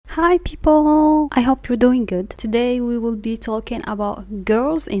Hi people! I hope you're doing good. Today we will be talking about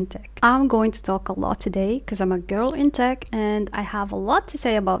girls in tech. I'm going to talk a lot today because I'm a girl in tech and I have a lot to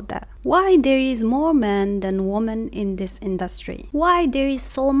say about that. Why there is more men than women in this industry. Why there is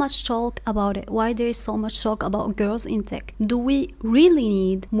so much talk about it. Why there is so much talk about girls in tech. Do we really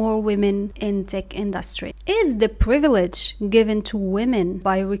need more women in tech industry? Is the privilege given to women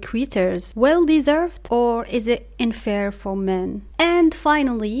by recruiters well deserved or is it unfair for men? And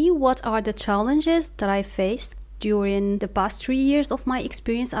finally, what are the challenges that I faced during the past 3 years of my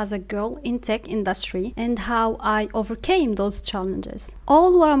experience as a girl in tech industry and how I overcame those challenges.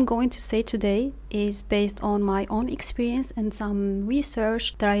 All what I'm going to say today is based on my own experience and some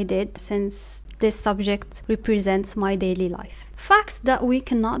research that I did since this subject represents my daily life. Facts that we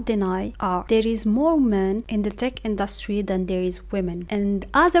cannot deny are there is more men in the tech industry than there is women, and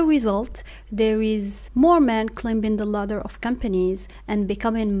as a result there is more men climbing the ladder of companies and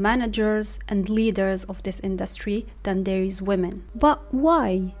becoming managers and leaders of this industry than there is women. But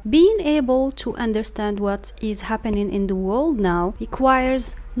why? Being able to understand what is happening in the world now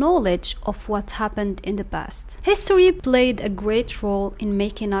requires knowledge of what happened in the past. History played a great role in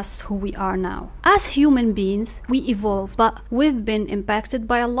making us who we are now. As human beings, we evolved, but we've been impacted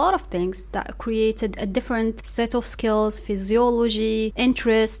by a lot of things that created a different set of skills, physiology,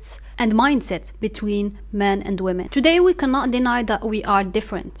 interests, and mindset between men and women. Today we cannot deny that we are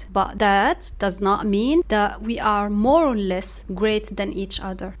different, but that does not mean that we are more or less great than each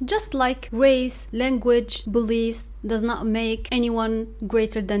other. Just like race, language, beliefs does not make anyone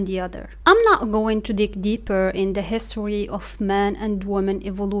greater than the other. I'm not going to dig deeper in the history of man and woman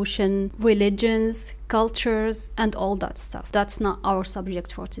evolution, religions, cultures, and all that stuff. That's not our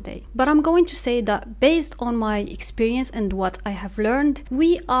subject for today. But I'm going to say that based on my experience and what I have learned,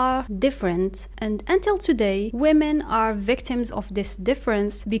 we are different, and until today, women are victims of this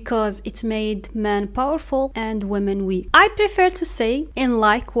difference because it made men powerful and women weak. I prefer to say, in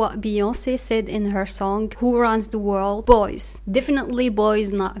like what Beyoncé said in her song, Who Runs the World? Boys. Definitely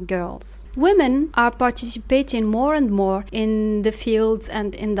boys, not girls. Women are participating more and more in the fields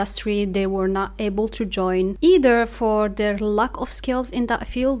and industry they were not able to join, either for their lack of skills in that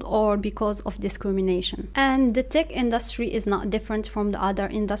field or because of discrimination. And the tech industry is not different from the other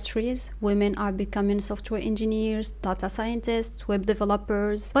industries. Women are becoming software engineers, data scientists, web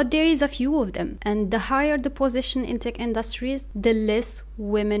developers, but there is a few of them. And the higher the position in tech industries, the less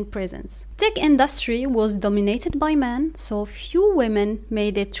women presence. Tech industry was dominated by men, so few women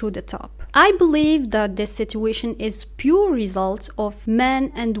made it to the top. I believe that this situation is pure result of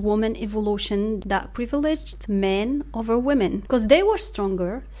men and women evolution that privileged men over women because they were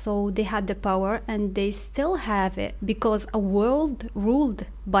stronger, so they had the power, and they still have it because a world ruled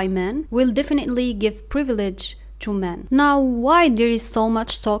by men will definitely give privilege to men. Now, why there is so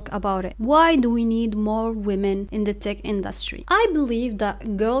much talk about it? Why do we need more women in the tech industry? I believe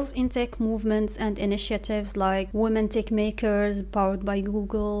that girls in tech movements and initiatives like Women Tech Makers, powered by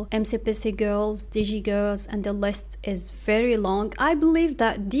Google, MCPC Girls, Digi Girls, and the list is very long. I believe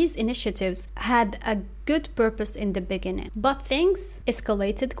that these initiatives had a good purpose in the beginning, but things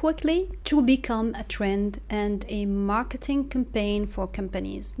escalated quickly to become a trend and a marketing campaign for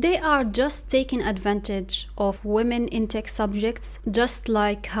companies. They are just taking advantage of women in tech subjects, just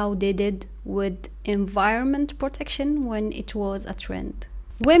like how they did with environment protection when it was a trend.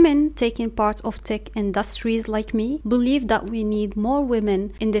 Women taking part of tech industries like me believe that we need more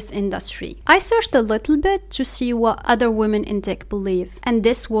women in this industry. I searched a little bit to see what other women in tech believe, and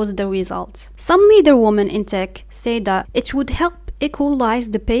this was the result. Some leader women in tech say that it would help equalize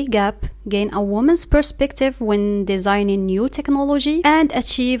the pay gap, gain a woman's perspective when designing new technology, and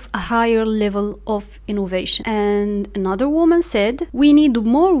achieve a higher level of innovation. And another woman said, we need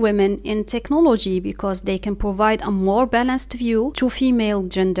more women in technology because they can provide a more balanced view to female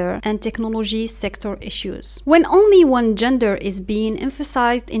gender and technology sector issues. When only one gender is being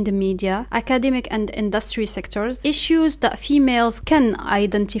emphasized in the media, academic and industry sectors, issues that females can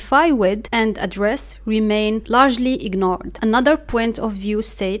identify with and address remain largely ignored. Another point of view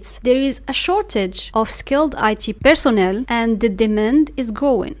states there is a shortage of skilled IT personnel and the demand is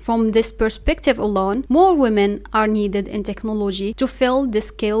growing. From this perspective alone, more women are needed in technology to fill the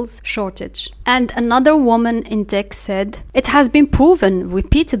skills shortage. And another woman in tech said, it has been proven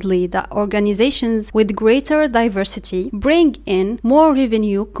repeatedly that organizations with greater diversity bring in more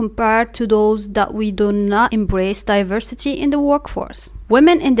revenue compared to those that we do not embrace diversity in the workforce.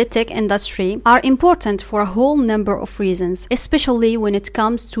 Women in the tech industry are important for a whole number of reasons, especially when it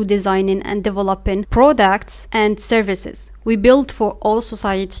comes to designing and developing products and services. We build for all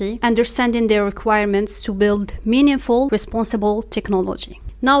society, understanding their requirements to build meaningful, responsible technology.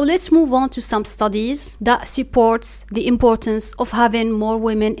 Now let's move on to some studies that supports the importance of having more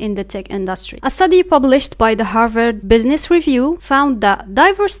women in the tech industry. A study published by the Harvard Business Review found that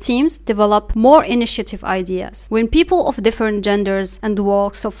diverse teams develop more initiative ideas. When people of different genders and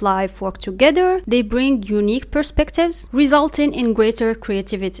walks of life work together, they bring unique perspectives, resulting in greater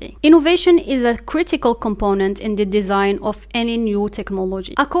creativity. Innovation is a critical component in the design of any new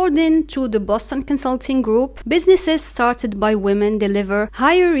technology. According to the Boston Consulting Group, businesses started by women deliver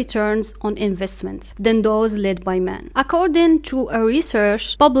higher returns on investment than those led by men. According to a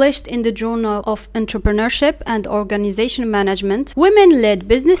research published in the Journal of Entrepreneurship and Organization Management, women-led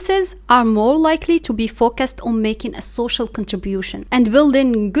businesses are more likely to be focused on making a social contribution and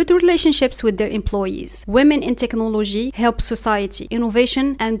building good relationships with their employees. Women in technology help society,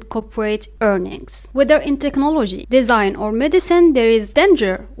 innovation, and corporate earnings. Whether in technology, design, or medicine, there is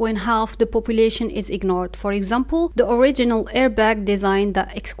danger when half the population is ignored. For example, the original airbag design that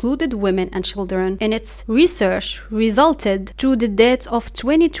excluded women and children in its research resulted to the death of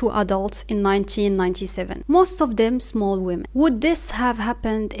 22 adults in 1997, most of them small women. Would this have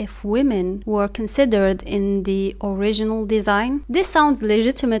happened if women were considered in the original design? This sounds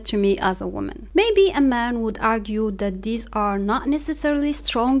legitimate to me as a woman. Maybe a man would argue that these are not necessarily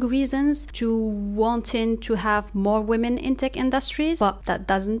strong reasons to wanting to have more women in tech industries, but that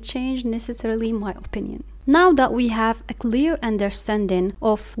doesn't change necessarily my opinion. Now that we have a clear understanding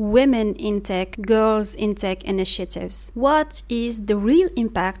of women in tech, girls in tech initiatives, what is the real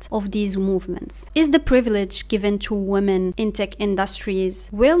impact of these movements? Is the privilege given to women in tech industries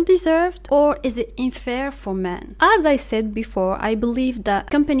well deserved, or is it unfair for men? As I said before, I believe that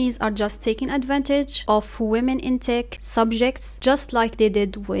companies are just taking advantage of women in tech subjects, just like they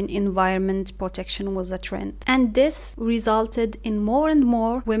did when environment protection was a trend. And this resulted in more and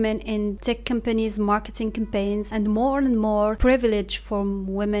more women in tech companies' marketing campaigns and more privilege for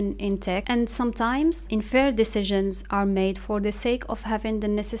women in tech, and sometimes unfair decisions are made for the sake of having the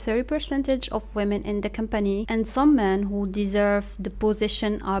necessary percentage of women in the company, and some men who deserve the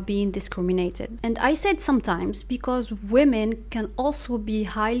position are being discriminated. And I said sometimes because women can also be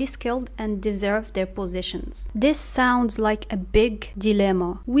highly skilled and deserve their positions. This sounds like a big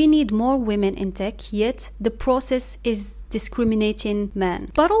dilemma. We need more women in tech, yet the process is discriminating men.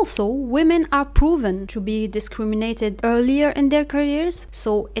 But also, women are proven to be discriminated earlier in their careers,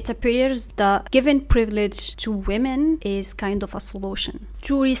 so it appears that giving privilege to women is kind of a solution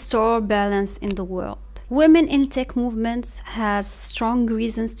to restore balance in the world. Women in tech movements has strong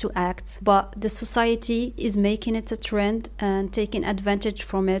reasons to act, but the society is making it a trend and taking advantage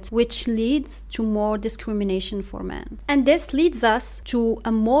from it, which leads to more discrimination for men. And this leads us to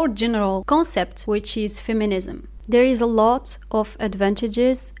a more general concept, which is feminism. There is a lot of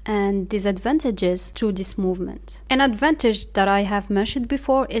advantages and disadvantages to this movement. An advantage that I have mentioned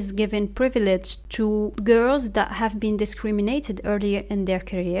before is giving privilege to girls that have been discriminated earlier in their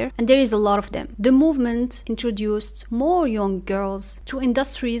career, and there is a lot of them. The movement introduced more young girls to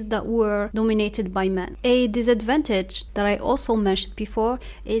industries that were dominated by men. A disadvantage that I also mentioned before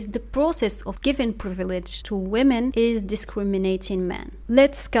is the process of giving privilege to women is discriminating men.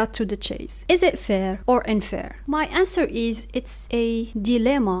 Let's cut to the chase. Is it fair or unfair? My answer is it's a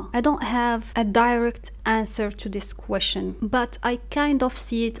dilemma. I don't have a direct answer to this question, but I kind of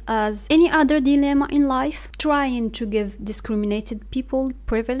see it as any other dilemma in life, trying to give discriminated people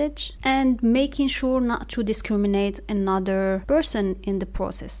privilege and making sure not to discriminate another person in the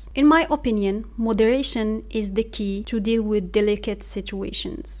process. In my opinion, moderation is the key to deal with delicate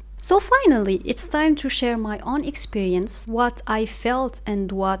situations. So finally, it's time to share my own experience, what I felt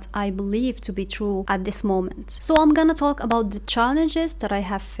and what I believe to be true at this moment. So I'm gonna talk about the challenges that I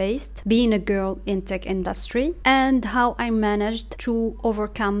have faced being a girl in tech industry and how I managed to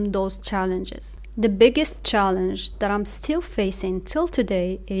overcome those challenges. The biggest challenge that I'm still facing till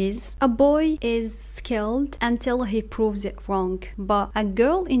today is a boy is skilled until he proves it wrong, but a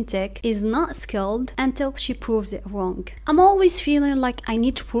girl in tech is not skilled until she proves it wrong. I'm always feeling like I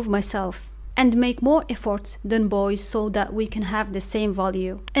need to prove myself and make more effort than boys so that we can have the same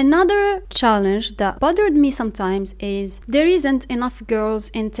value. Another challenge that bothered me sometimes is there isn't enough girls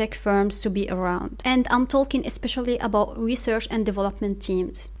in tech firms to be around. And I'm talking especially about research and development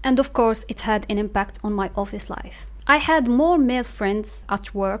teams. And of course, it had an impact on my office life. I had more male friends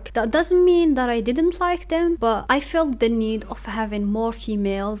at work. That doesn't mean that I didn't like them, but I felt the need of having more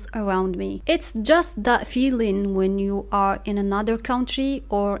females around me. It's just that feeling when you are in another country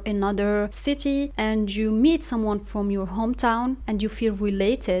or another city and you meet someone from your hometown and you feel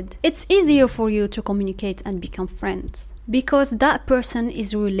related. It's easier for you to communicate and become friends. because that person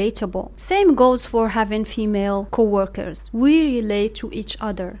is relatable. Same goes for having female coworkers. We relate to each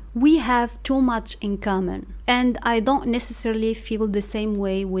other. We have too much in common. And I don't necessarily feel the same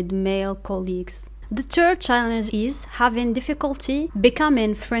way with male colleagues. The third challenge is having difficulty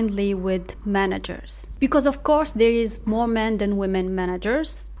becoming friendly with managers. Because of course there is more men than women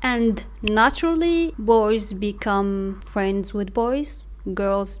managers. And naturally boys become friends with boys.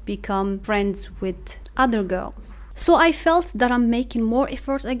 Girls become friends with other girls. So I felt that I'm making more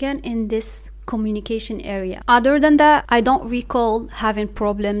efforts again in this communication area. Other than that, I don't recall having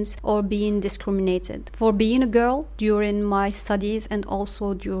problems or being discriminated for being a girl during my studies and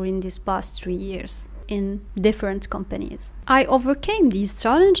also during these past 3 years in different companies. I overcame these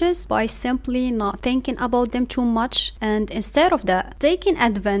challenges by simply not thinking about them too much and instead of that, taking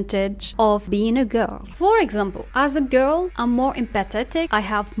advantage of being a girl. For example, as a girl, I'm more empathetic, I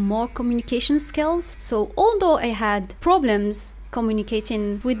have more communication skills, so although I had problems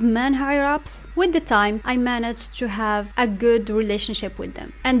communicating with men higher ups, with the time I managed to have a good relationship with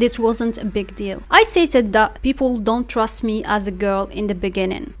them and it wasn't a big deal. I stated that people don't trust me as a girl in the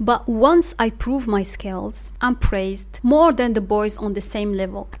beginning, but once I prove my skills, I'm praised more than the boys on the same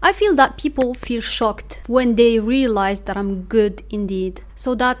level. I feel that people feel shocked when they realize that I'm good indeed.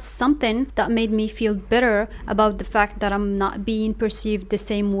 So that's something that made me feel better about the fact that I'm not being perceived the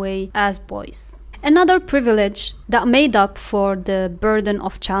same way as boys. Another privilege that made up for the burden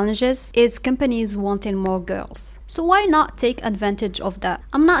of challenges is companies wanting more girls. So why not take advantage of that?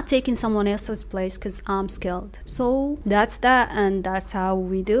 I'm not taking someone else's place because I'm skilled. So that's that, and that's how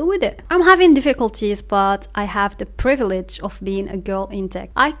we deal with it. I'm having difficulties, but I have the privilege of being a girl in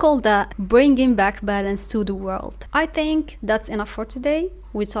tech. I call that bringing back balance to the world. I think that's enough for today.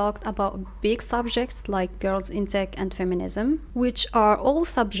 We talked about big subjects like girls in tech and feminism, which are all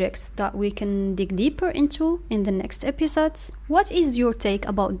subjects that we can dig deeper into in the next episodes. What is your take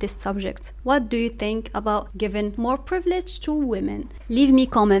about this subject? What do you think about giving more privilege to women? Leave me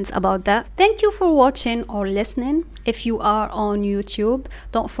comments about that. Thank you for watching or listening. If you are on YouTube,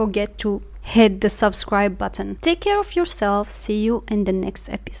 don't forget to hit the subscribe button. Take care of yourself. See you in the next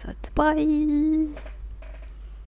episode. Bye.